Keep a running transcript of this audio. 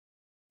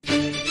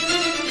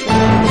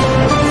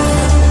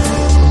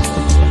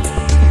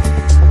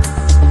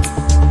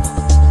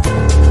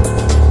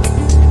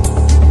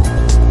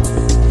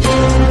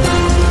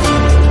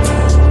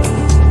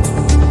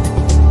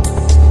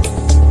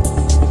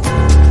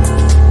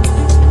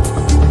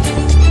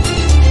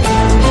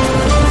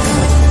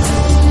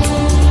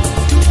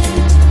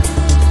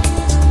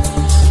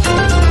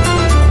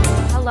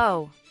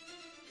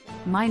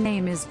My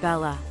name is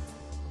Bella.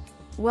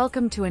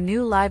 Welcome to a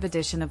new live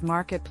edition of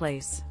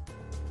Marketplace.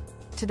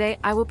 Today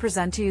I will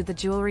present to you the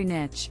jewelry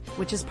niche,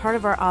 which is part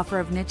of our offer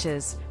of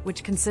niches,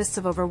 which consists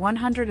of over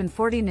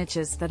 140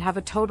 niches that have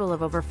a total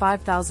of over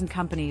 5,000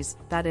 companies,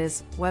 that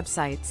is,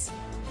 websites.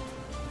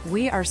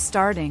 We are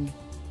starting.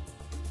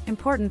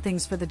 Important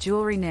things for the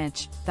jewelry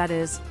niche, that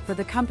is, for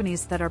the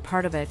companies that are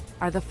part of it,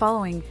 are the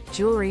following.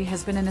 Jewelry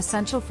has been an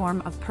essential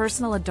form of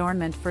personal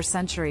adornment for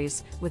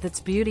centuries, with its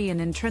beauty and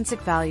intrinsic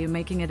value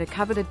making it a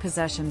coveted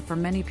possession for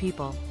many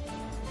people.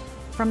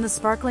 From the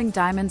sparkling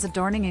diamonds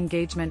adorning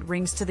engagement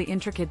rings to the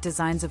intricate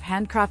designs of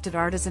handcrafted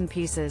artisan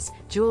pieces,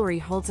 jewelry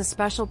holds a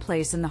special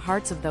place in the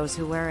hearts of those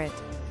who wear it.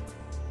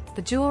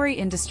 The jewelry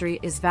industry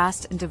is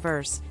vast and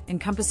diverse,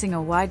 encompassing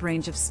a wide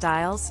range of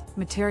styles,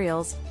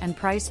 materials, and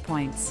price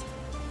points.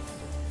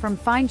 From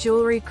fine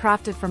jewelry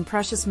crafted from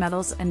precious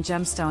metals and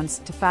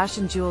gemstones to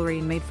fashion jewelry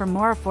made from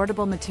more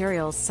affordable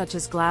materials such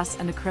as glass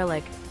and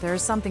acrylic, there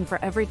is something for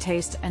every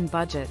taste and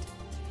budget.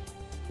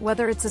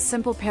 Whether it's a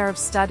simple pair of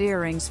stud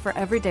earrings for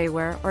everyday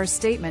wear or a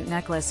statement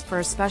necklace for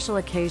a special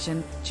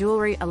occasion,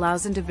 jewelry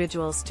allows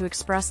individuals to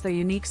express their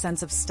unique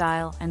sense of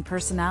style and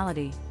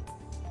personality.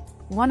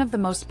 One of the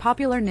most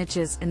popular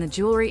niches in the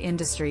jewelry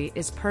industry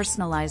is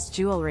personalized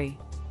jewelry.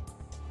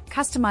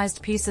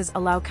 Customized pieces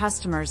allow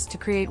customers to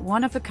create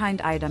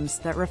one-of-a-kind items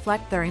that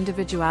reflect their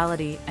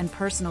individuality and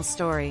personal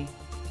story.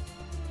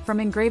 From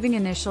engraving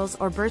initials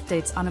or birth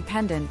dates on a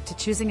pendant to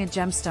choosing a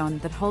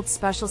gemstone that holds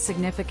special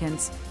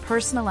significance,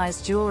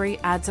 personalized jewelry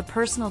adds a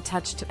personal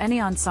touch to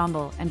any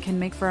ensemble and can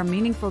make for a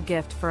meaningful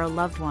gift for a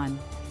loved one.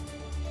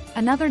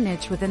 Another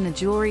niche within the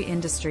jewelry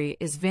industry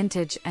is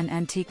vintage and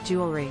antique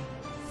jewelry.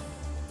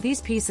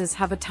 These pieces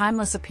have a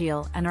timeless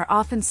appeal and are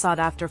often sought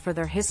after for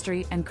their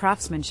history and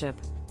craftsmanship.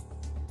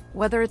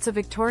 Whether it's a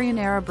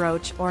Victorian-era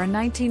brooch or a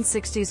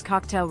 1960s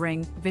cocktail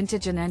ring,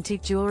 vintage and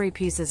antique jewelry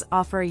pieces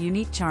offer a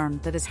unique charm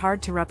that is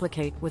hard to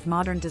replicate with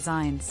modern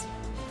designs.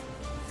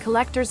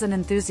 Collectors and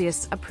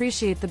enthusiasts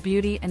appreciate the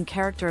beauty and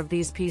character of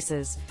these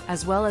pieces,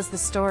 as well as the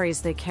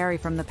stories they carry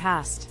from the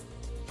past.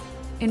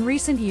 In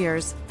recent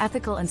years,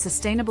 ethical and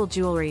sustainable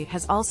jewelry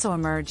has also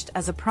emerged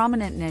as a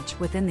prominent niche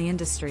within the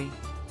industry.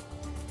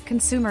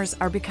 Consumers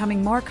are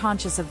becoming more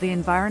conscious of the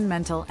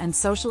environmental and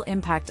social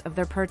impact of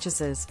their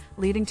purchases,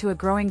 leading to a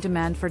growing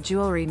demand for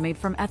jewelry made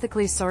from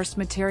ethically sourced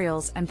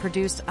materials and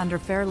produced under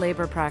fair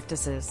labor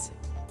practices.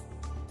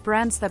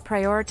 Brands that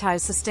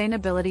prioritize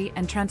sustainability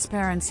and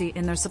transparency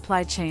in their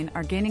supply chain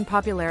are gaining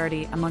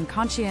popularity among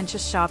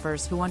conscientious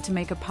shoppers who want to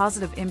make a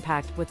positive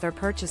impact with their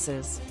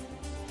purchases.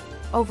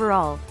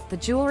 Overall, the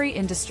jewelry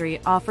industry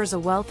offers a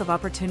wealth of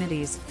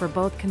opportunities for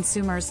both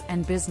consumers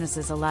and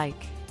businesses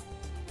alike.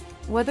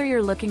 Whether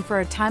you're looking for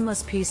a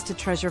timeless piece to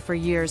treasure for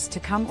years to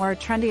come or a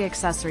trendy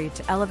accessory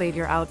to elevate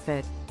your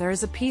outfit, there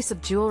is a piece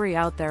of jewelry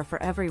out there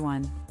for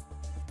everyone.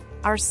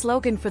 Our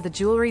slogan for the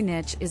jewelry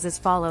niche is as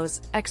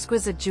follows: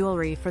 exquisite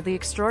jewelry for the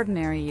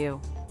extraordinary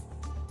you.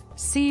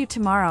 See you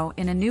tomorrow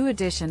in a new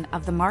edition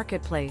of the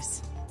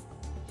Marketplace.